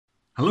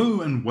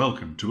Hello and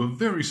welcome to a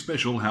very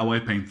special How I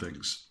Paint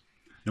Things.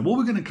 Now what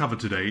we're going to cover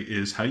today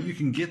is how you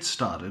can get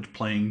started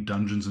playing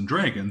Dungeons &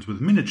 Dragons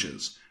with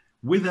miniatures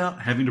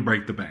without having to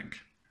break the bank.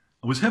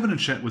 I was having a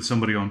chat with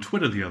somebody on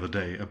Twitter the other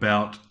day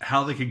about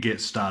how they could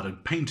get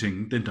started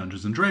painting their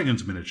Dungeons &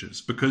 Dragons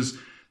miniatures because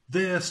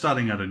they're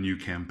starting out a new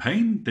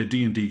campaign, their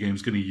D&D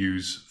game's going to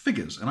use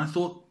figures, and I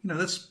thought,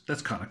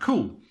 that's kind of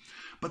cool.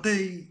 But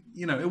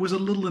it was a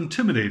little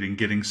intimidating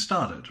getting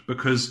started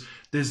because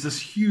there's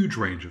this huge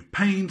range of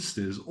paints,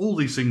 there's all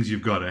these things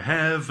you've got to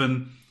have,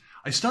 and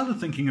I started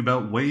thinking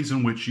about ways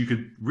in which you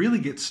could really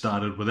get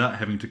started without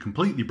having to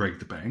completely break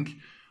the bank,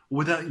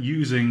 without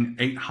using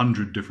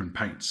 800 different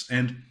paints.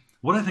 And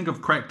what I think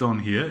I've cracked on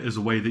here is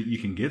a way that you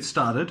can get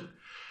started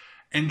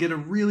and get a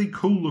really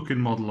cool looking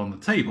model on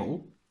the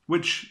table,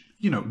 which,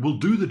 will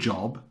do the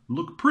job,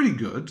 look pretty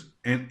good,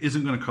 and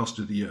isn't going to cost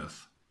you the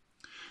earth.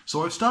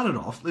 So I've started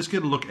off, let's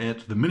get a look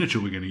at the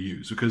miniature we're going to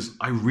use, because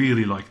I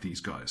really like these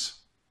guys.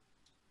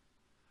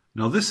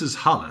 Now this is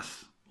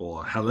Haleth,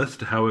 or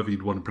Haleth, however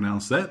you'd want to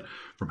pronounce that,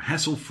 from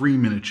Hassle-Free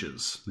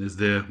Miniatures. There's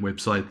their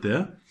website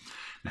there.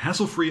 Now,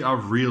 Hassle-Free are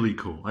really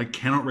cool. I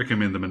cannot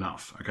recommend them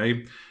enough,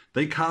 okay?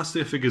 They cast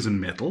their figures in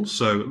metal,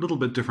 so a little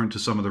bit different to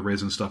some of the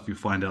resin stuff you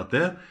find out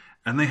there,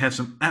 and they have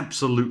some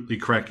absolutely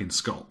cracking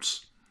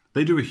sculpts.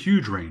 They do a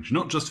huge range,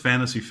 not just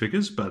fantasy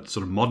figures, but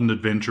sort of modern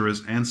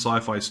adventurers and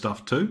sci-fi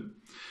stuff too.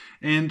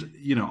 And,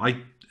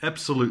 I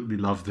absolutely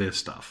love their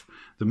stuff.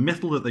 The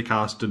metal that they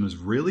cast in is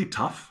really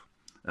tough,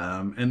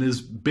 and there's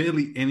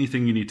barely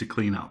anything you need to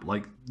clean up.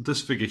 Like this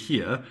figure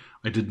here,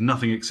 I did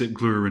nothing except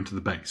glue her into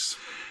the base.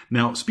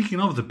 Now, speaking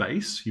of the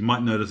base, you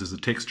might notice there's a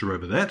texture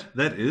over that.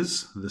 That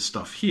is this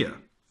stuff here,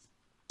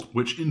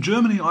 which in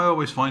Germany I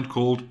always find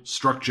called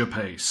structure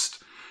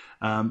paste.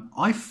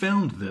 I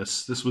found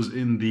this was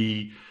in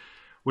the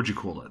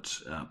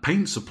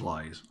paint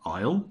supplies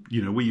aisle,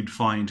 where you'd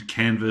find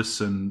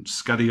canvas and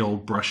scuddy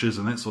old brushes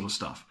and that sort of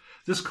stuff.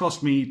 This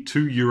cost me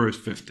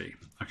 €2.50,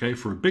 okay,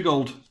 for a big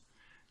old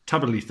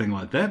tubby thing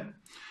like that.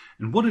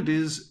 And what it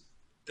is,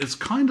 it's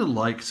kind of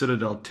like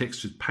Citadel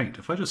textured paint.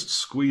 If I just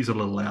squeeze a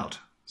little out,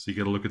 so you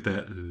get a look at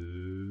that,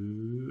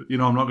 I'm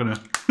not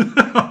gonna,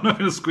 I'm not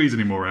gonna squeeze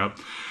any more out.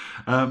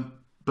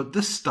 But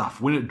this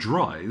stuff, when it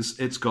dries,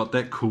 it's got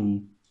that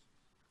cool,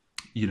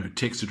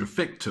 textured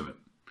effect to it.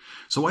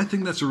 So I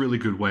think that's a really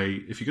good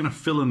way, if you're going to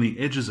fill in the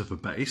edges of a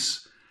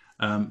base,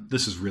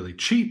 this is really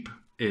cheap,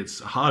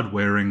 it's hard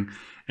wearing,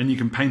 and you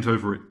can paint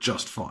over it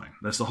just fine.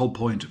 That's the whole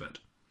point of it.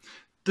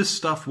 This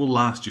stuff will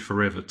last you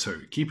forever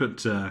too. Keep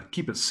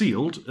it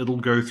sealed, it'll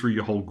go through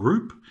your whole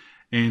group,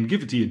 and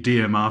give it to your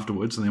DM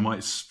afterwards, and they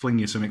might fling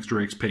you some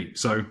extra XP.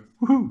 So,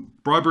 woohoo!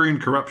 Bribery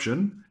and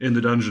corruption in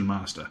the Dungeon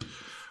Master.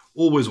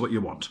 Always what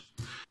you want.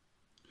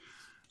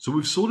 So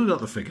we've sorted out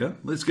the figure,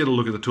 let's get a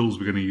look at the tools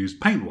we're going to use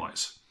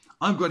paint-wise.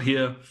 I've got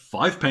here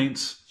 5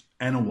 paints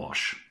and a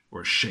wash,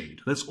 or a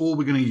shade. That's all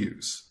we're going to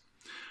use.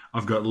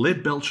 I've got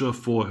Lead Belcher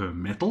for her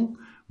metal,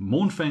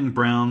 Mornfang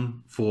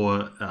Brown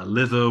for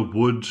leather,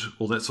 wood,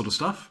 all that sort of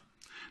stuff.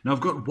 Now I've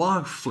got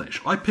Wild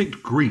Flesh. I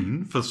picked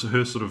green for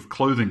her sort of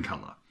clothing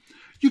colour.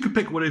 You could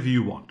pick whatever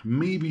you want.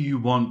 Maybe you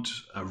want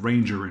a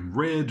ranger in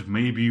red,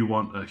 maybe you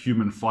want a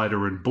human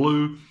fighter in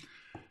blue.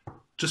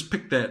 Just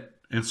pick that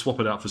and swap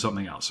it out for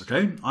something else,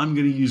 okay? I'm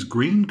going to use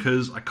green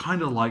because I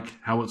kind of like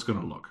how it's going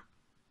to look.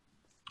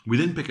 We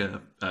then pick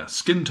a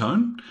skin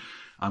tone.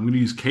 I'm going to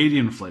use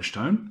Cadian Flesh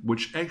Tone,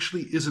 which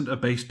actually isn't a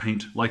base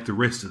paint like the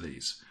rest of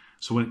these.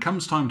 So when it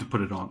comes time to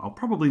put it on, I'll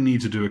probably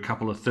need to do a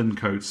couple of thin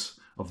coats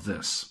of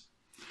this.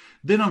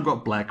 Then I've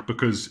got black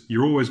because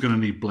you're always going to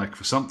need black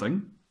for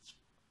something.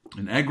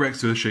 And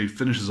Agrax Earthshade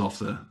finishes off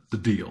the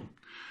deal.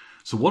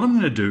 So what I'm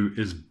going to do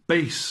is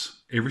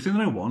base everything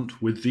that I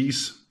want with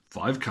these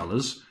 5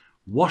 colors,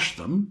 wash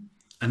them,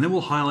 and then we'll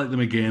highlight them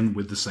again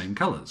with the same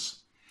colors.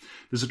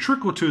 There's a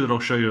trick or two that I'll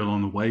show you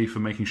along the way for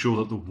making sure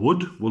that the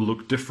wood will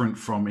look different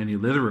from any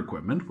leather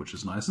equipment, which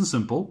is nice and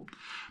simple.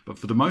 But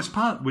for the most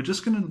part, we're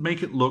just going to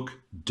make it look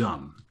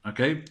done,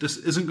 okay? This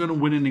isn't going to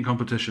win any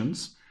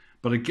competitions,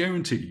 but I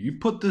guarantee you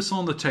put this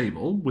on the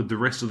table with the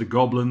rest of the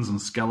goblins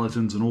and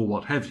skeletons and all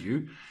what have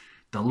you,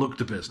 they'll look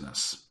to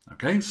business,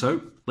 okay?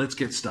 So let's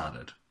get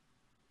started.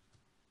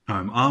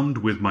 I'm armed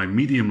with my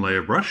medium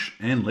layer brush,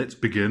 and let's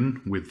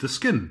begin with the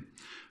skin.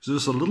 So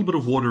just a little bit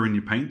of water in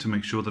your paint to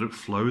make sure that it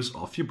flows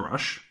off your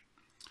brush.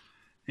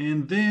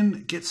 And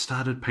then get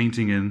started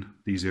painting in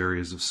these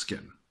areas of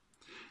skin.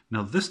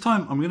 Now this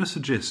time I'm going to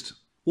suggest,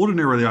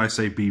 ordinarily I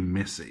say be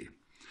messy.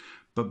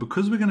 But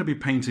because we're going to be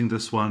painting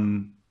this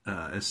one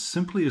as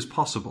simply as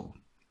possible,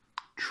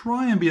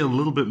 try and be a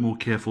little bit more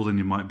careful than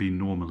you might be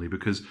normally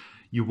because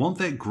you want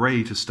that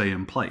grey to stay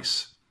in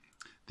place.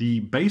 The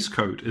base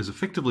coat is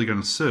effectively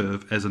going to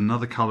serve as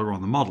another colour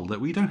on the model that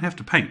we don't have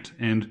to paint,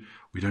 and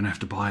we don't have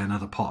to buy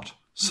another pot.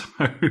 So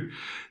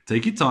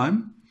take your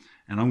time,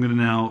 and I'm going to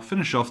now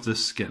finish off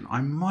this skin.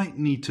 I might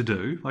need to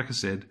do, like I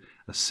said,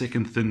 a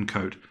second thin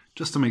coat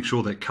just to make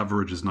sure that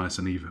coverage is nice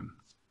and even.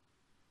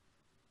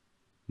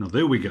 Now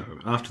there we go.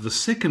 After the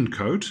second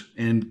coat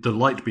and the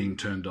light being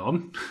turned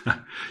on,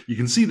 you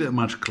can see that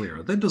much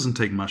clearer. That doesn't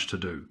take much to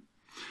do.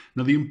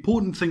 Now the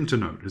important thing to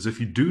note is if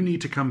you do need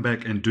to come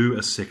back and do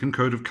a second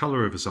coat of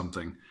color over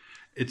something,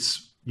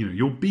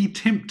 you'll be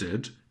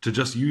tempted to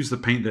just use the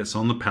paint that's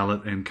on the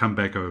palette and come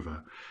back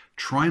over.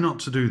 Try not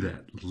to do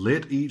that.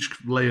 Let each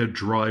layer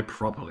dry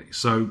properly.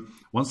 So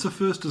once the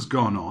first has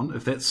gone on,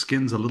 if that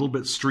skin's a little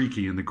bit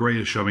streaky and the grey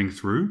is showing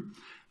through,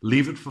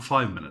 leave it for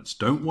 5 minutes.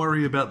 Don't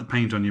worry about the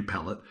paint on your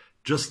palette.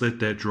 Just let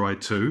that dry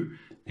too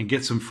and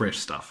get some fresh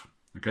stuff.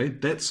 Okay,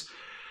 it's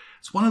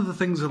one of the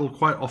things that'll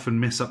quite often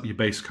mess up your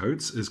base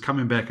coats is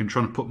coming back and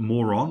trying to put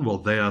more on while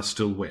they are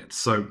still wet.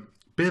 So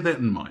bear that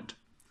in mind.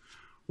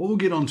 What we'll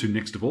get on to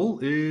next of all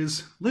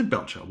is lead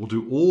belcher. We'll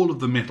do all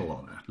of the metal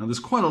on it. Now there's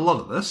quite a lot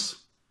of this.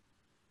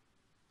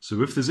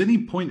 So if there's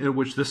any point at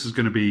which this is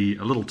going to be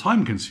a little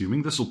time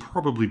consuming, this will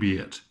probably be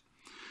it.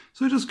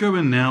 So just go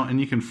in now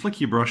and you can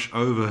flick your brush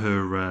over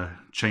her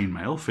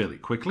chainmail fairly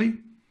quickly.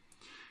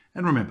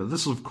 And remember,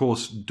 this will of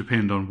course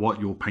depend on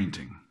what you're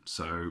painting.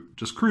 So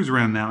just cruise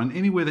around now and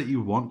anywhere that you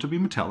want to be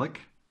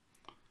metallic,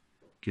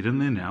 get in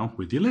there now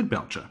with your lead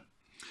belcher.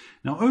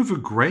 Now over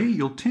grey,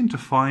 you'll tend to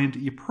find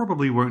you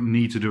probably won't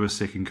need to do a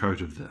second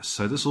coat of this.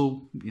 So this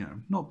will,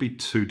 not be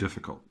too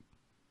difficult.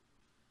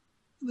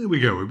 There we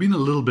go. We've been a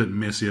little bit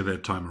messier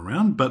that time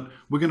around, but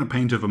we're going to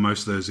paint over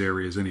most of those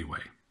areas anyway.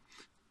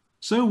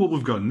 So what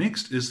we've got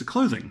next is the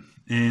clothing.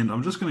 And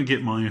I'm just going to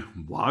get my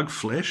wag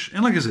flesh.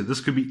 And like I said,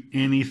 this could be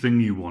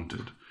anything you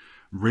wanted.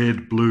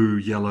 Red, blue,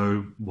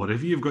 yellow,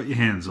 whatever you've got your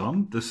hands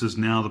on. This is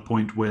now the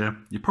point where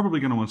you're probably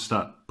going to want to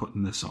start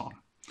putting this on.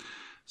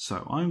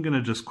 So I'm going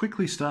to just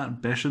quickly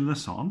start bashing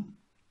this on.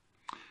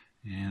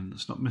 And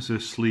let's not miss her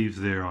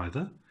sleeve there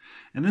either.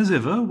 And as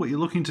ever, what you're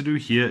looking to do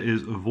here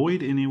is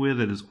avoid anywhere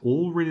that is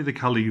already the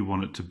colour you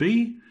want it to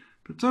be,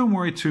 but don't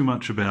worry too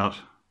much about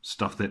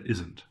stuff that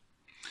isn't.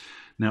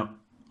 Now,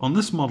 on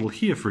this model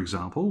here, for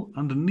example,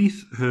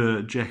 underneath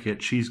her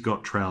jacket, she's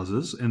got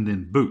trousers and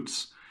then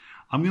boots.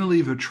 I'm going to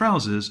leave her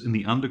trousers in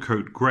the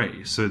undercoat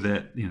grey so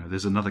that,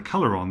 there's another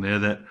colour on there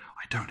that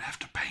I don't have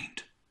to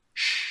paint.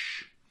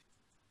 Shh.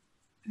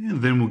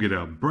 And then we'll get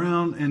our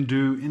brown and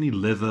do any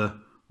leather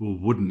or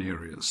wooden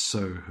areas. So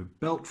her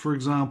belt, for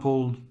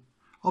example.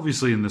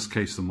 Obviously, in this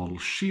case, the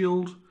model's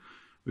shield.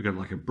 We've got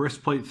like a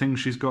breastplate thing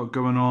she's got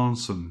going on,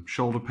 some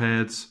shoulder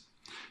pads.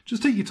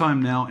 Just take your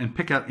time now and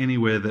pick out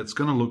anywhere that's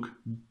going to look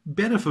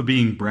better for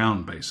being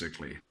brown,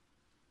 basically.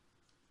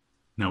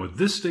 Now, at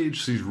this stage,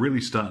 she's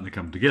really starting to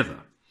come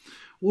together.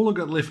 All I've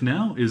got left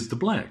now is the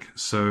black.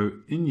 So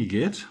in you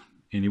get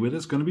anywhere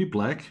that's going to be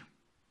black.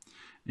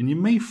 And you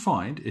may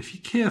find, if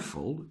you're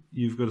careful,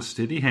 you've got a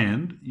steady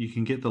hand, you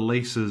can get the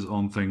laces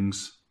on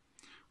things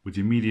with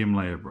your medium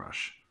layer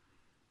brush.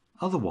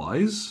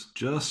 Otherwise,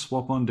 just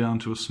swap on down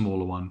to a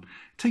smaller one.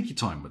 Take your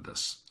time with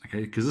this, okay?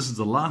 Because this is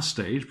the last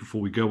stage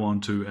before we go on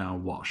to our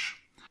wash.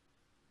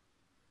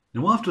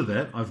 Now after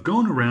that, I've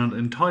gone around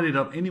and tidied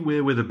up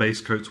anywhere where the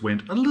base coats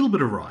went a little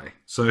bit awry.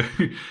 So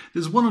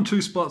there's one or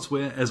two spots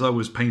where, as I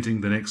was painting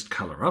the next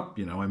colour up,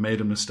 I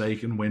made a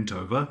mistake and went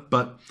over.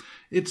 But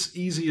it's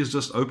easy as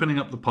just opening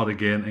up the pot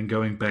again and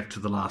going back to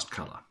the last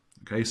colour.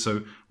 Okay,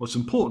 so what's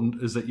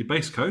important is that your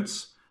base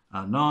coats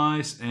are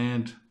nice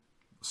and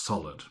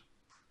solid.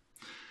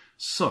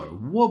 So,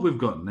 what we've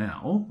got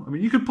now,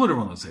 you could put her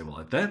on the table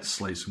like that,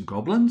 slay some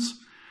goblins,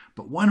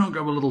 but why not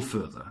go a little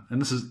further? And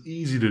this is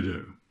easy to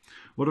do.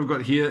 What I've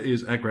got here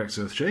is Agrax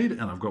Earthshade,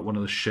 and I've got one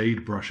of the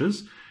shade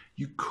brushes.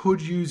 You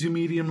could use your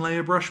medium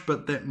layer brush,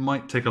 but that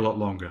might take a lot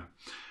longer.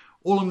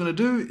 All I'm going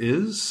to do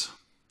is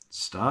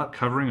start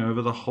covering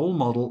over the whole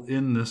model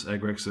in this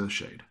Agrax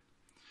Earthshade.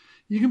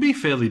 You can be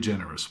fairly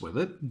generous with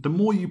it. The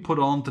more you put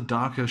on, the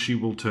darker she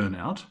will turn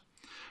out.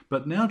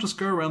 But now just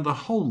go around the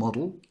whole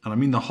model, and I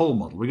mean the whole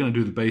model. We're going to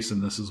do the base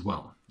in this as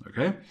well,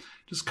 okay?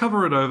 Just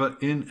cover it over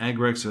in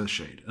Agrax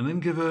Earthshade, and then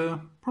give her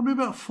probably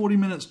about 40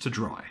 minutes to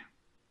dry.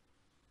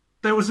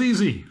 That was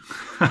easy.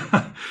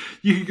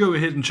 You could go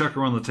ahead and chuck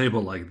her on the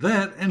table like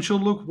that, and she'll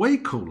look way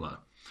cooler.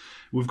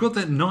 We've got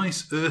that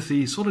nice,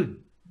 earthy, sort of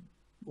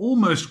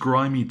almost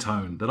grimy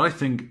tone that I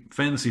think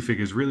fantasy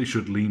figures really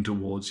should lean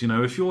towards.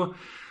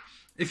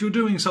 If you're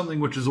doing something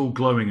which is all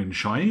glowing and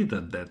shiny,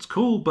 then that's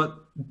cool, but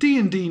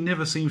D&D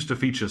never seems to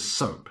feature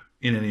soap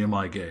in any of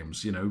my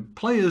games.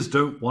 Players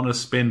don't want to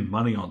spend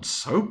money on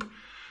soap.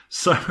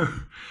 So,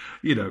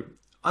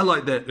 I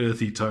like that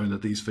earthy tone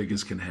that these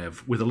figures can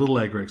have with a little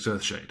Agrax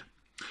Earthshade.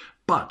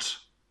 But,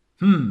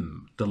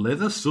 the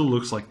leather still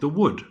looks like the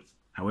wood.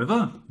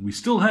 However, we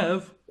still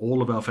have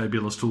all of our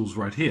fabulous tools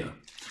right here.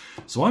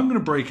 So I'm going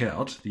to break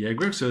out the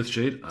Agrax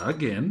Earthshade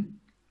again,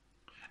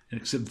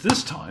 except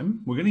this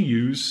time we're going to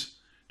use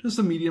just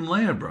the medium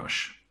layer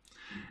brush.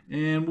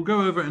 And we'll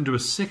go over and do a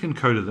second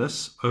coat of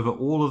this over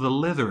all of the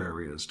leather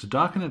areas to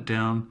darken it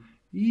down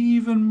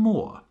even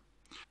more.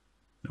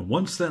 Now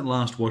once that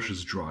last wash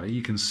is dry,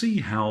 you can see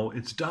how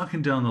it's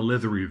darkened down the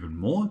leather even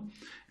more,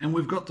 and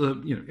we've got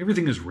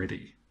everything is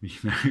ready.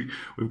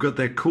 We've got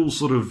that cool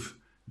sort of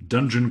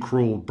dungeon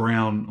crawl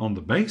brown on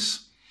the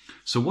base.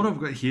 So what I've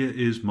got here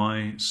is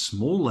my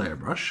small layer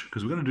brush,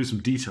 because we're going to do some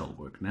detail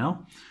work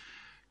now.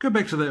 Go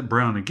back to that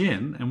brown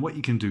again, and what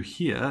you can do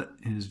here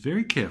is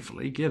very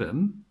carefully get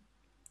in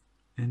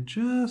and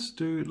just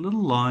do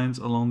little lines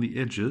along the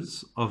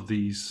edges of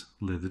these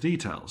leather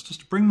details,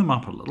 just to bring them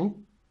up a little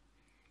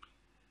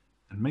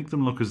and make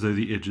them look as though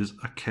the edges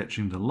are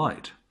catching the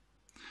light.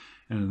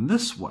 And in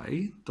this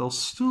way, they'll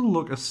still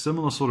look a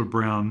similar sort of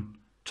brown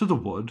to the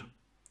wood,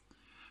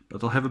 but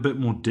they'll have a bit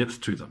more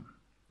depth to them.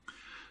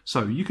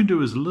 So you can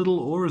do as little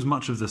or as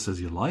much of this as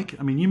you like.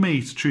 I mean, you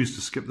may choose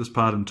to skip this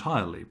part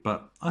entirely,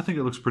 but I think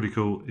it looks pretty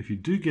cool if you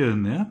do get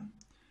in there.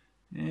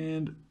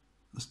 And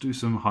let's do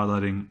some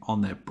highlighting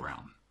on that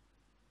brown.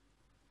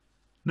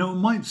 Now, it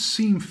might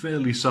seem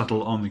fairly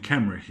subtle on the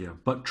camera here,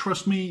 but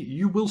trust me,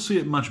 you will see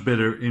it much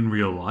better in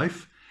real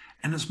life,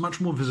 and it's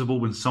much more visible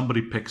when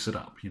somebody picks it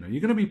up. You know,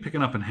 you're going to be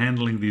picking up and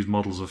handling these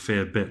models a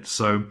fair bit,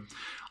 so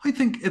I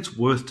think it's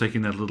worth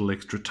taking that little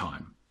extra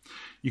time.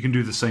 You can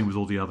do the same with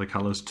all the other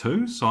colors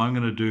too, so I'm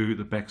going to do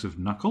the backs of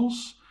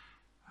knuckles,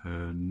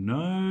 her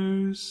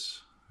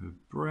nose, her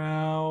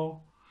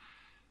brow,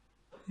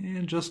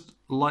 and just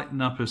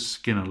lighten up her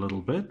skin a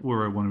little bit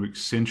where I want to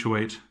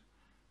accentuate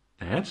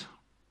that.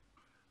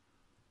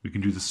 We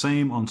can do the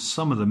same on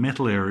some of the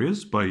metal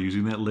areas by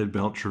using that lead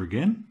belcher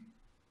again.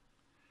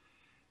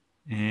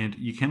 And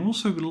you can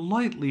also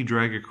lightly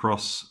drag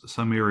across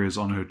some areas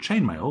on her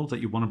chainmail that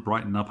you want to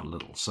brighten up a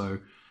little. So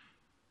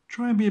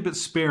try and be a bit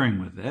sparing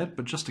with that,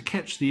 but just to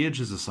catch the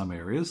edges of some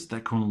areas,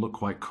 that can look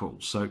quite cool.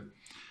 So,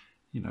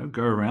 you know,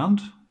 go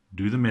around,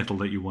 do the metal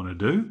that you want to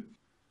do,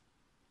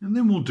 and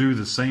then we'll do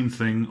the same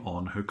thing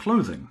on her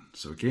clothing.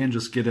 So again,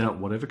 just get out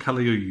whatever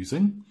color you're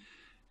using,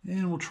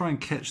 and we'll try and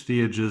catch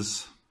the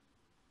edges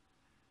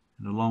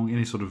and along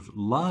any sort of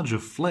larger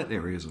flat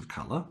areas of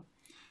color.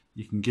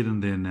 You can get in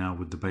there now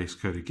with the base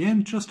coat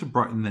again, just to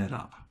brighten that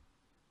up.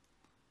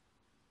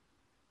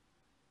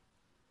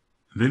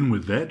 Then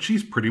with that,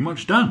 she's pretty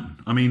much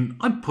done. I mean,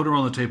 I'd put her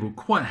on the table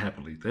quite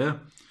happily there.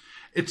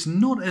 It's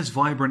not as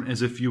vibrant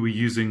as if you were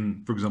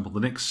using, for example, the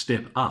next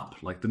step up,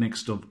 like the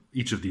next of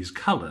each of these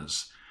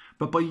colors.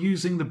 But by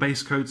using the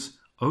base coats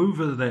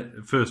over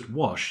that first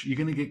wash, you're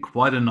going to get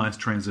quite a nice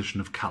transition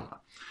of color.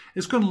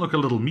 It's going to look a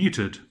little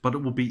muted, but it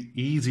will be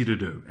easy to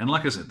do. And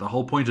like I said, the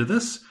whole point of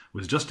this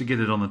was just to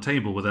get it on the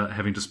table without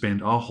having to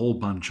spend a whole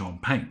bunch on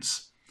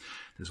paints.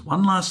 There's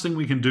one last thing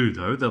we can do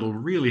though that'll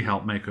really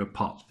help make her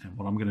pop. And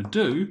what I'm going to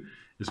do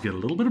is get a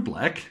little bit of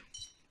black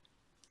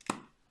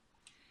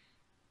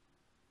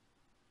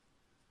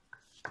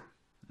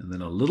and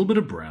then a little bit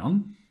of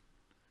brown.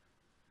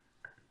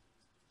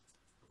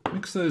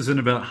 Mix those in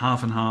about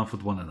half and half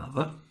with one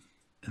another.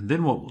 And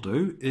then what we'll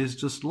do is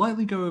just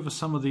lightly go over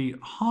some of the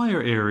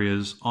higher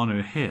areas on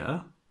her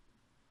hair,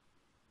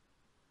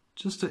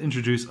 just to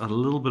introduce a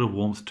little bit of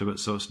warmth to it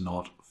so it's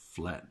not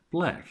flat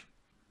black.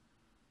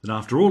 And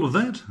after all of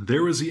that,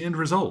 there is the end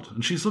result,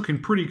 and she's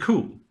looking pretty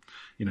cool.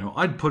 You know,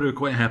 I'd put her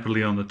quite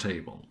happily on the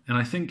table. And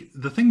I think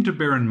the thing to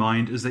bear in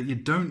mind is that you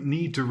don't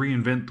need to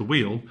reinvent the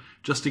wheel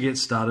just to get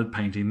started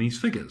painting these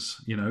figures.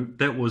 You know,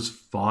 that was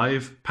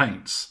 5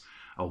 paints,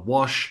 a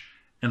wash,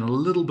 and a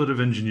little bit of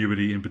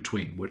ingenuity in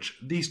between, which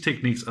these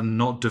techniques are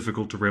not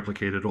difficult to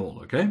replicate at all,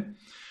 okay?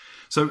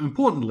 So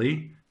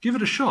importantly, give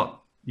it a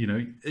shot. You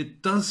know,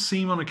 it does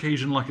seem on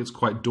occasion like it's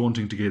quite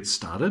daunting to get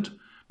started,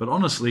 but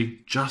honestly,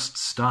 just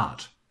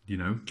start. You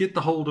know, get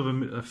the hold of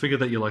a figure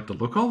that you like the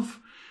look of.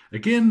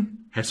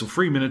 Again,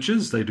 hassle-free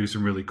miniatures, they do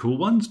some really cool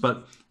ones,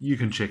 but you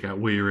can check out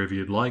wherever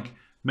you'd like.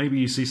 Maybe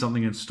you see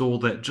something in store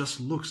that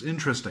just looks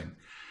interesting.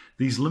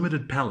 These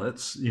limited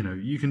palettes, you know,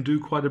 you can do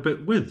quite a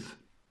bit with.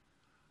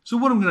 So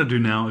what I'm going to do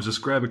now is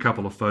just grab a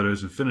couple of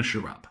photos and finish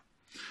her up.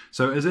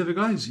 So as ever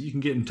guys, you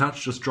can get in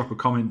touch, just drop a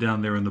comment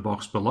down there in the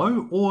box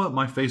below, or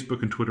my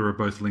Facebook and Twitter are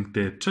both linked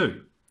there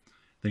too.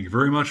 Thank you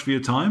very much for your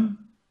time.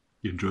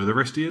 Enjoy the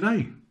rest of your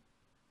day.